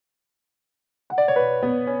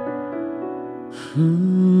Na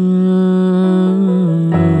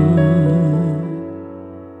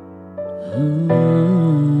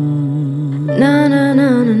na na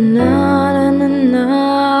na na na na.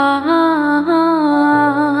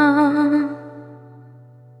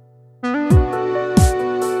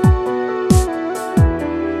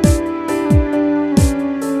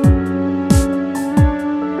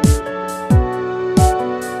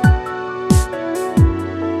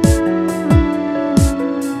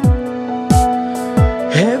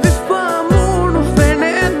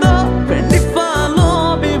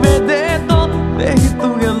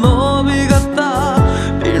 Dhehithuge Loabigathaa,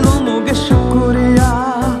 Dhehithuge Shukriya.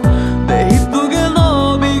 Dhehithuge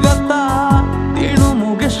Loabigathaa,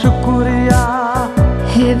 Dhehithuge Shukriya.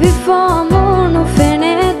 Heavy for moon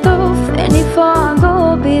feneto, feni for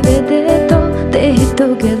loabivedeto.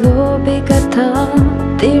 Dhehithuge Loabigathaa,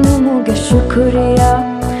 Dhehithuge Shukriya.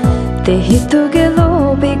 Dhehithuge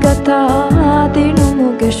Loabigathaa,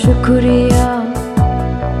 Dhehithuge Shukriya.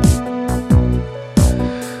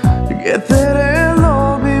 Che tere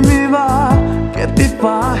lobi mi va, che ti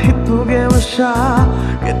fa Dhehithuge vasha.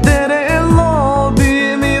 Che tere lobi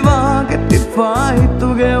mi va, che ti fa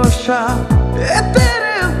Dhehithuge vasha. E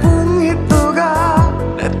tere fung Dhehithuga,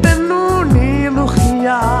 e te nuni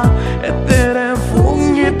lukhia. E tere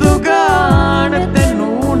fung Dhehithuga, e te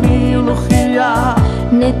nuni lukhia.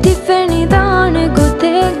 Neti feni dane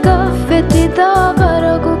gutega, feti da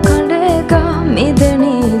varagu kandega.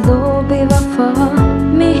 Mideni lobi wafa,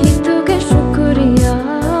 Dhehithuge Shukriya.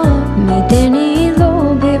 Mideni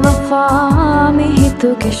lobi wafa,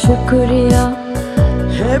 Dhehithuge Shukriya.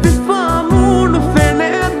 Heavy fa moon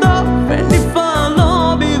feneto, feni fa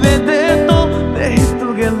lobi vedeto.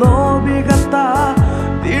 Dhehithuge Loabigathaa,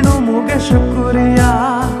 Dhehithuge Shukriya.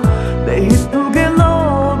 Dhehithuge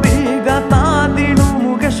Loabigathaa,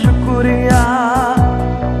 Dhehithuge Shukriya.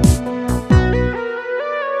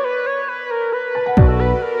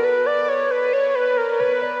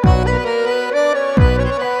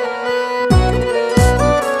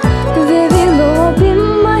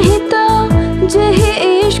 जेहि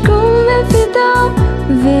इश्क में फिदा,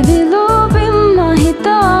 wavy lobby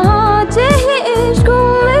महिता। जेहि इश्क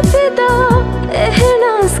में फिदा,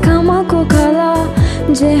 एहनास कामा को काला,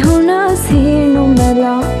 जेहुनास हीनु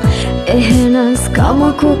मेला। एहनास कामा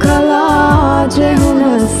को काला,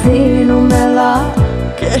 जेहुनास हीनु मेला.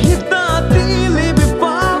 Kehita tili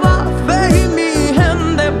bipava, fehimi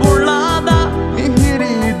hende burlada.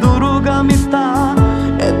 Mihiri durugamita,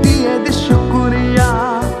 edi shukriya.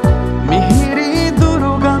 Mihiri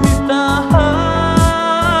durugamita.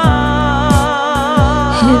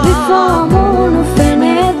 Heavy for moon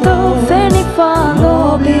feneto, feni for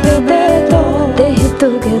loabivedeto.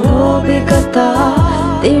 Dhehithuge Loabigathaa,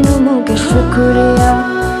 Dhehithuge Shukriya.